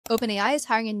OpenAI is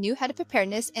hiring a new head of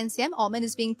preparedness, and Sam Altman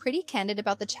is being pretty candid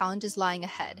about the challenges lying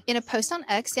ahead. In a post on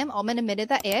X, Sam Altman admitted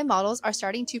that AI models are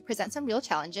starting to present some real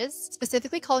challenges,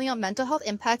 specifically calling out mental health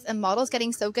impacts and models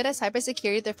getting so good at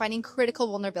cybersecurity they're finding critical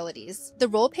vulnerabilities. The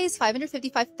role pays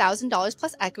 $555,000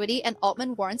 plus equity, and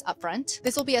Altman warns upfront,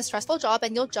 "This will be a stressful job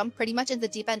and you'll jump pretty much in the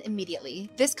deep end immediately."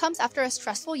 This comes after a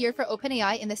stressful year for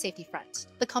OpenAI in the safety front.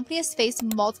 The company has faced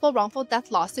multiple wrongful death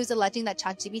lawsuits alleging that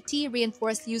ChatGPT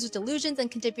reinforced user delusions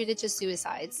and contributed to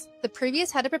suicides. The previous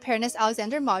head of preparedness,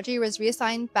 Alexander Maudry, was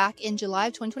reassigned back in July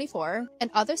of 2024, and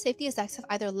other safety execs have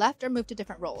either left or moved to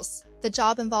different roles. The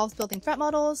job involves building threat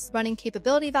models, running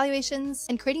capability evaluations,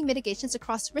 and creating mitigations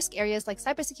across risk areas like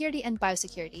cybersecurity and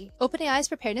biosecurity. OpenAI's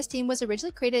preparedness team was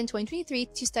originally created in 2023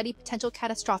 to study potential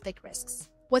catastrophic risks.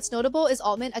 What's notable is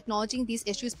Altman acknowledging these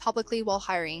issues publicly while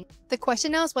hiring. The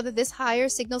question now is whether this hire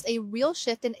signals a real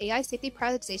shift in AI safety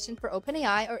prioritization for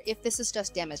OpenAI, or if this is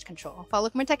just damage control. Follow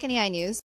for more tech and AI news.